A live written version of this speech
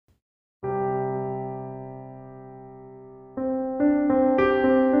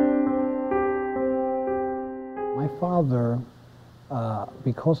father,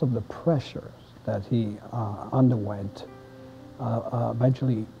 because of the pressures that he underwent,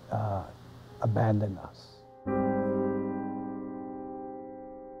 eventually abandoned us.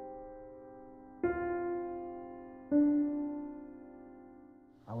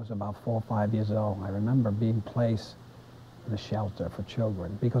 I was about 4 or 5 years old. I remember being placed in a shelter for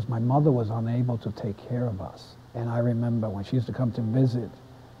children because my mother was unable to take care of us. And I remember when she used to come to visit,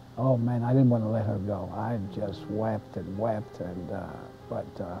 oh man, I didn't want to let her go. I just wept and wept, but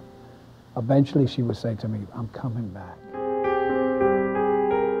eventually she would say to me, I'm coming back.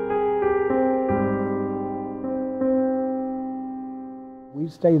 We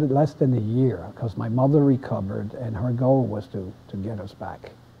stayed less than a year because my mother recovered and her goal was to get us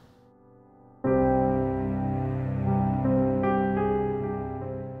back.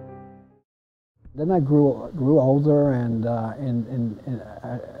 Then I grew older, and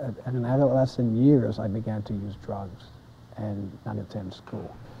in adolescent years, I began to use drugs and not attend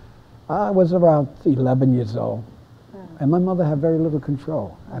school. I was around 11 years old, and my mother had very little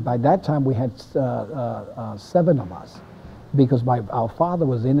control. And by that time, we had 7 of us, because our father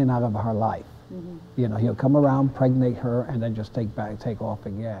was in and out of her life. Mm-hmm. You know, he'll come around, pregnate her, and then just take off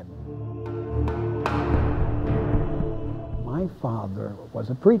again. My father was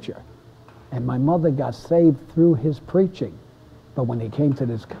a preacher. And my mother got saved through his preaching. But when he came to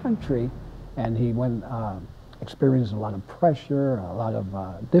this country and he experienced a lot of pressure, a lot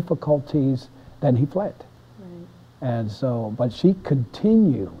of difficulties, then he fled. Right. And so, but she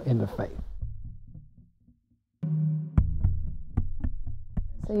continued in the faith.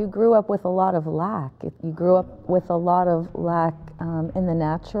 So you grew up with a lot of lack. You grew up with a lot of lack in the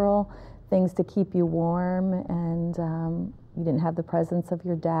natural, things to keep you warm, and you didn't have the presence of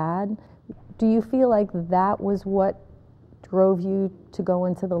your dad. Do you feel like that was what drove you to go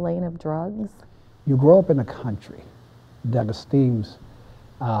into the lane of drugs? You grow up in a country that esteems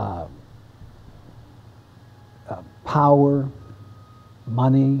power,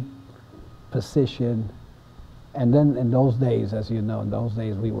 money, position, and then in those days, as you know, in those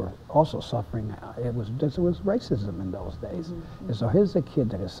days we were also suffering. It was racism in those days. Mm-hmm. And so here's a kid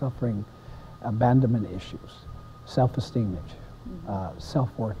that is suffering abandonment issues, self-esteem issues,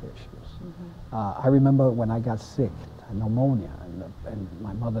 self-worth issues. Mm-hmm. I remember when I got sick, pneumonia, and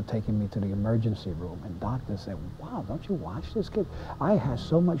my mother taking me to the emergency room, and doctors said, wow, don't you wash this kid? I had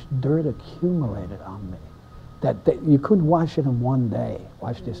so much dirt accumulated on me that you couldn't wash it in one day,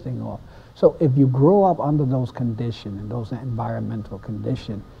 wash this thing off. So if you grow up under those conditions, and those environmental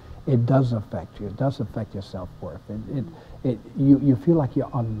conditions, it does affect you. It does affect your self-worth. You feel like you're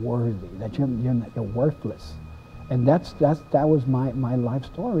unworthy, that you're worthless. And that was my life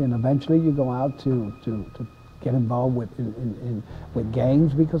story. And eventually you go out to get involved with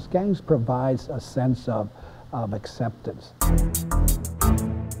gangs, because gangs provides a sense of acceptance.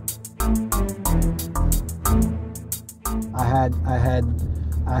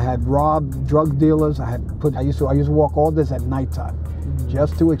 I had robbed drug dealers. I used to walk all this at nighttime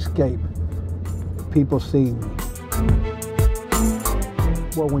just to escape people seeing me.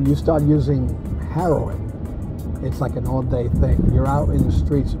 Well, when you start using heroin, it's like an all-day thing. You're out in the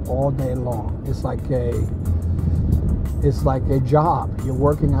streets all day long. It's like a job. You're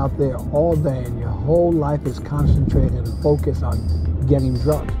working out there all day, and your whole life is concentrated and focused on getting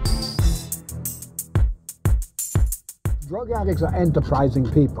drugs. Drug addicts are enterprising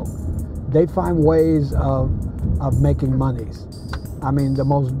people. They find ways of making monies. I mean, the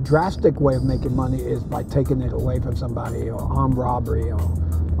most drastic way of making money is by taking it away from somebody, or armed robbery,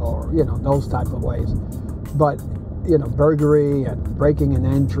 or you know, those type of ways. But you know, burglary and breaking an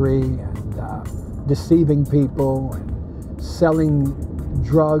entry and deceiving people and selling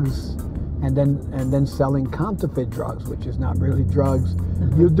drugs, and then selling counterfeit drugs, which is not really drugs.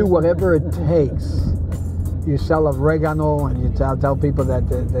 You do whatever it takes. You sell oregano, and you tell people that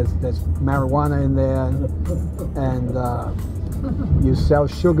there's marijuana in there, and you sell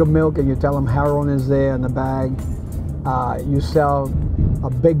sugar milk, and you tell them heroin is there in the bag. You sell a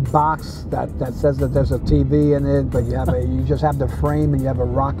big box that says that there's a TV in it, but you just have the frame and you have a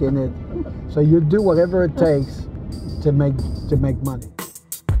rock in it. So you do whatever it takes to make money.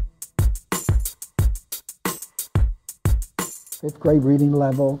 5th grade reading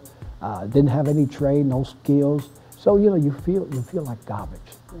level, didn't have any trade, no skills. So you know, you feel like garbage.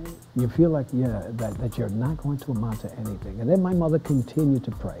 Right. You feel like that you're not going to amount to anything. And then my mother continued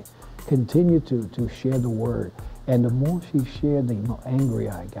to pray, continued to share the word. And the more she shared, the more angry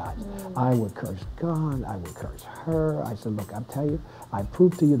I got. I would curse God, I would curse her. I said, look, I'll tell you, I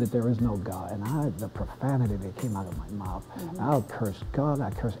proved to you that there is no God. And the profanity that came out of my mouth, I'll curse God, I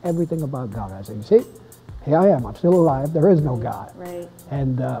curse everything about God. I said, you see, here I am, I'm still alive, there is no God. Right.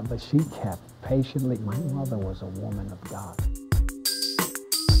 And, but she kept patiently, my mother was a woman of God.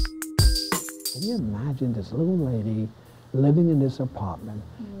 Can you imagine this little lady living in this apartment,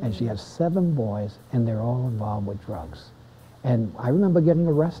 and she has 7 boys, and they're all involved with drugs. And I remember getting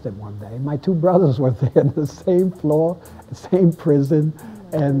arrested one day. My 2 brothers were there in the same floor, the same prison,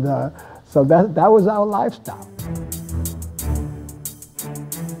 and so that was our lifestyle.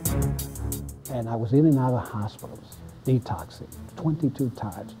 And I was in and out of hospitals, detoxing, 22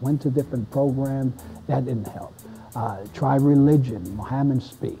 times. Went to different programs, that didn't help. Tried religion, Mohammed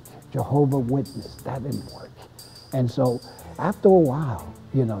Speak, Jehovah Witness, that didn't work. And so after a while,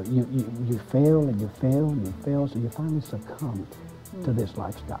 you know, you fail and you fail and you fail, so you finally succumb to this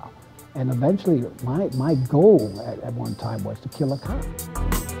lifestyle. And eventually, my goal at one time was to kill a cop.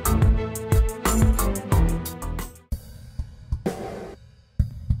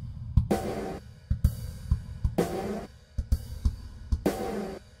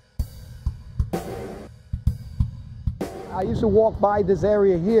 I used to walk by this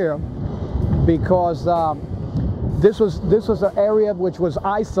area here because this was an area which was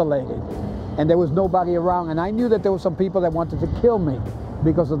isolated, and there was nobody around. And I knew that there were some people that wanted to kill me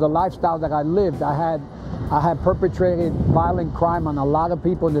because of the lifestyle that I lived. I had perpetrated violent crime on a lot of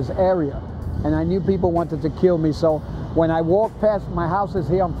people in this area, and I knew people wanted to kill me. So when I walked past, my house is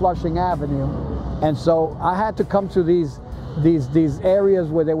here on Flushing Avenue, and so I had to come to these areas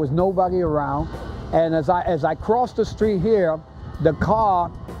where there was nobody around. And as I crossed the street here, the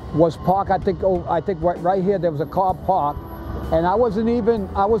car was parked. I think right here there was a car parked, and I wasn't even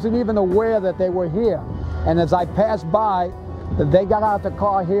aware that they were here. And as I passed by, they got out of the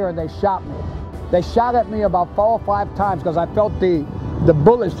car here and they shot me. They shot at me about 4 or 5 times because I felt the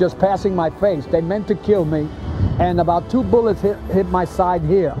bullets just passing my face. They meant to kill me, and about 2 bullets hit my side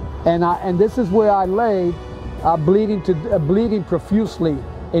here. And this is where I laid, bleeding profusely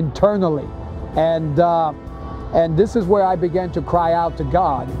internally. And this is where I began to cry out to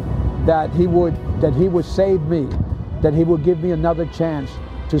God that He would save me, that He would give me another chance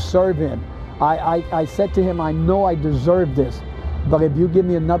to serve Him. I said to Him, I know I deserve this, but if you give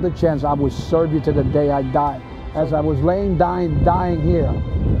me another chance, I will serve you to the day I die. As I was laying dying here,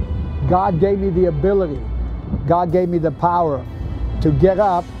 God gave me the ability, God gave me the power to get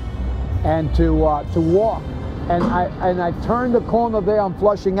up and to walk. And I turned the corner there on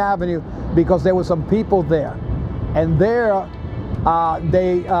Flushing Avenue because there were some people there. And there,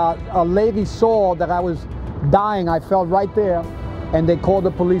 a lady saw that I was dying. I fell right there, and they called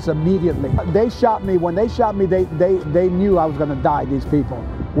the police immediately. They shot me. When they shot me, they knew I was going to die, these people.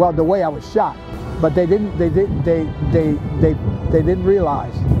 Well, the way I was shot. But they didn't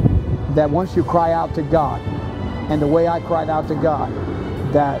realize that once you cry out to God, and the way I cried out to God,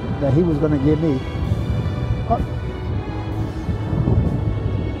 that He was going to give me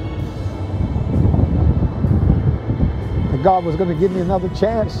God was going to give me another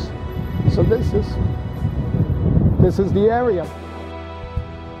chance. So this is the area.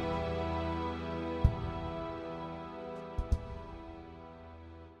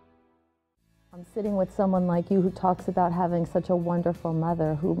 I'm sitting with someone like you who talks about having such a wonderful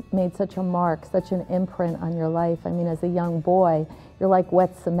mother who made such a mark, such an imprint on your life. I mean, as a young boy, you're like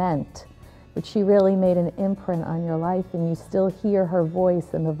wet cement, but she really made an imprint on your life, and you still hear her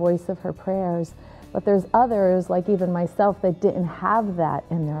voice and the voice of her prayers. But there's others, like even myself, that didn't have that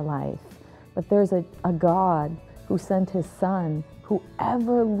in their life. But there's a God who sent His Son, who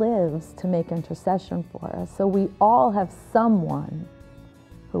ever lives to make intercession for us. So we all have someone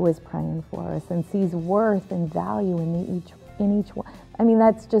who is praying for us and sees worth and value in each one. I mean,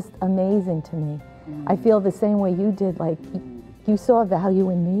 that's just amazing to me. I feel the same way you did. Like, you saw value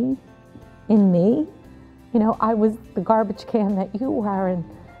in me. You know, I was the garbage can that you were, and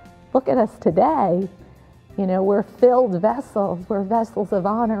look at us today. You know, we're filled vessels. We're vessels of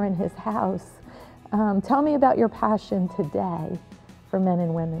honor in His house. Tell me about your passion today for men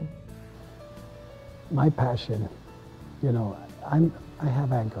and women. My passion, you know, I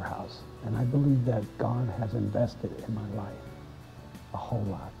have Anchor House, and I believe that God has invested in my life a whole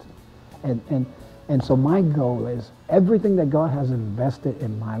lot. And so my goal is everything that God has invested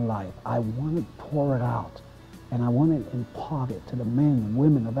in my life, I want to pour it out. And I want to impart it to the men and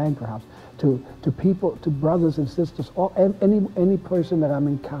women of Anchor House, to people, to brothers and sisters, or any person that I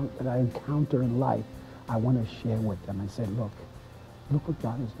encounter in life. I want to share with them and say, look what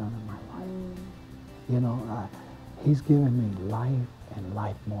God has done in my life. You know, He's given me life and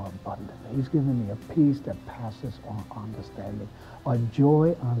life more abundantly. He's given me a peace that passes all understanding, a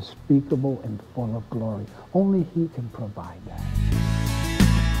joy unspeakable and full of glory. Only He can provide that.